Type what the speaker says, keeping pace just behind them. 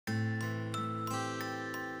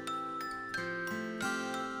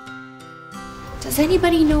Does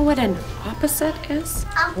anybody know what an opposite is?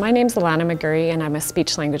 My name's Alana McGurry and I'm a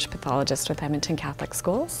speech-language pathologist with Edmonton Catholic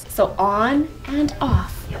Schools. So on and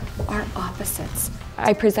off are opposites.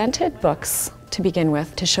 I presented books to begin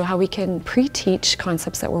with to show how we can pre-teach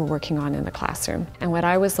concepts that we're working on in the classroom. And what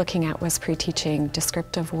I was looking at was pre-teaching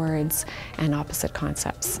descriptive words and opposite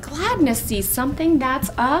concepts. Gladness sees something that's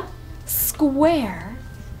a square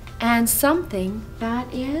and something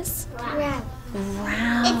that is round.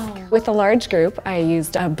 With a large group, I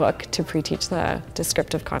used a book to pre-teach the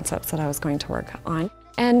descriptive concepts that I was going to work on.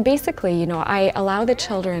 And basically, I allow the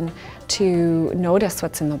children to notice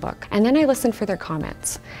what's in the book. And then I listen for their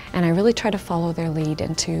comments. And I really try to follow their lead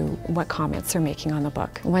into what comments they're making on the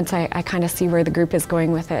book. Once I kind of see where the group is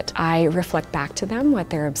going with it, I reflect back to them what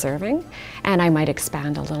they're observing. And I might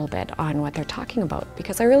expand a little bit on what they're talking about,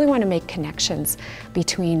 because I really want to make connections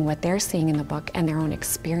between what they're seeing in the book and their own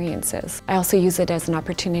experiences. I also use it as an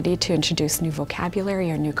opportunity to introduce new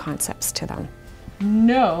vocabulary or new concepts to them.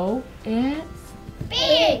 No, it's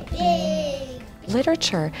big.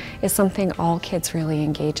 Literature is something all kids really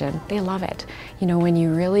engage in. They love it. When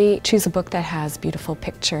you really choose a book that has beautiful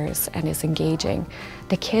pictures and is engaging,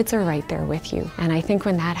 the kids are right there with you. And I think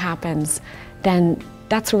when that happens, then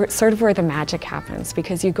that's sort of where the magic happens,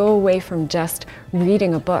 because you go away from just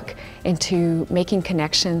reading a book into making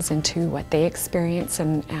connections into what they experience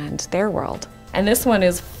and their world. And this one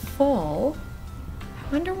is full.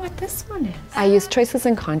 I wonder what this one is. I use choices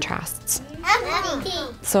and contrasts.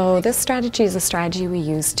 So this strategy is a strategy we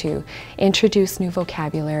use to introduce new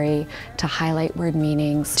vocabulary, to highlight word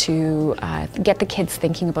meanings, to get the kids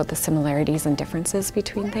thinking about the similarities and differences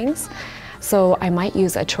between things. So I might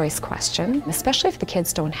use a choice question, especially if the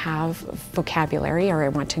kids don't have vocabulary or I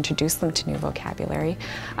want to introduce them to new vocabulary.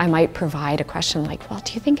 I might provide a question like, well,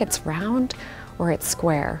 do you think it's round or it's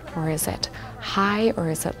square, or is it high or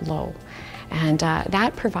is it low? And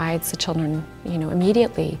that provides the children,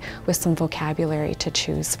 immediately with some vocabulary to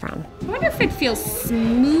choose from. I wonder if it feels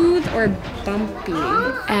smooth or bumpy.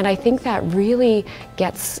 And I think that really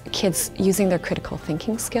gets kids using their critical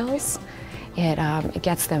thinking skills. It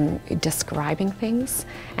gets them describing things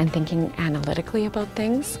and thinking analytically about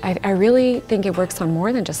things. I really think it works on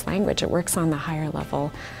more than just language. It works on the higher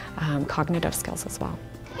level cognitive skills as well.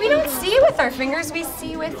 We don't see with our fingers, we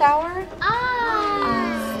see with our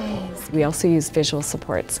eyes. We also use visual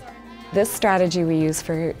supports. This strategy we use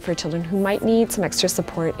for children who might need some extra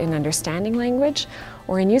support in understanding language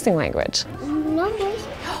or in using language. Numbers.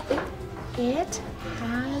 It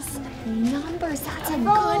has numbers. That's a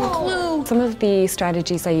good clue. Some of the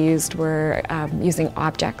strategies I used were using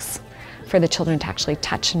objects for the children to actually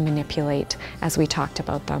touch and manipulate as we talked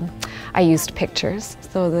about them. I used pictures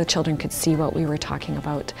so the children could see what we were talking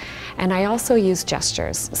about. And I also used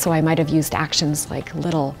gestures. So I might have used actions like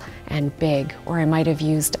little and big, or I might have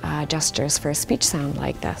used gestures for a speech sound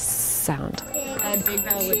like this sound. A big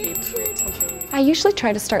bell would be pretty. I usually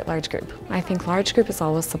try to start large group. I think large group is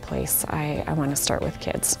always the place I want to start with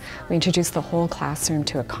kids. We introduce the whole classroom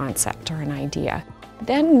to a concept or an idea.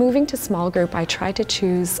 Then moving to small group, I try to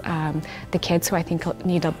choose the kids who I think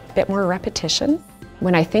need a bit more repetition.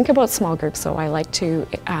 When I think about small groups, though, I like to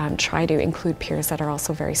try to include peers that are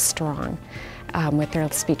also very strong with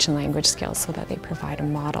their speech and language skills so that they provide a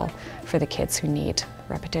model for the kids who need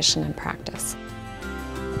repetition and practice.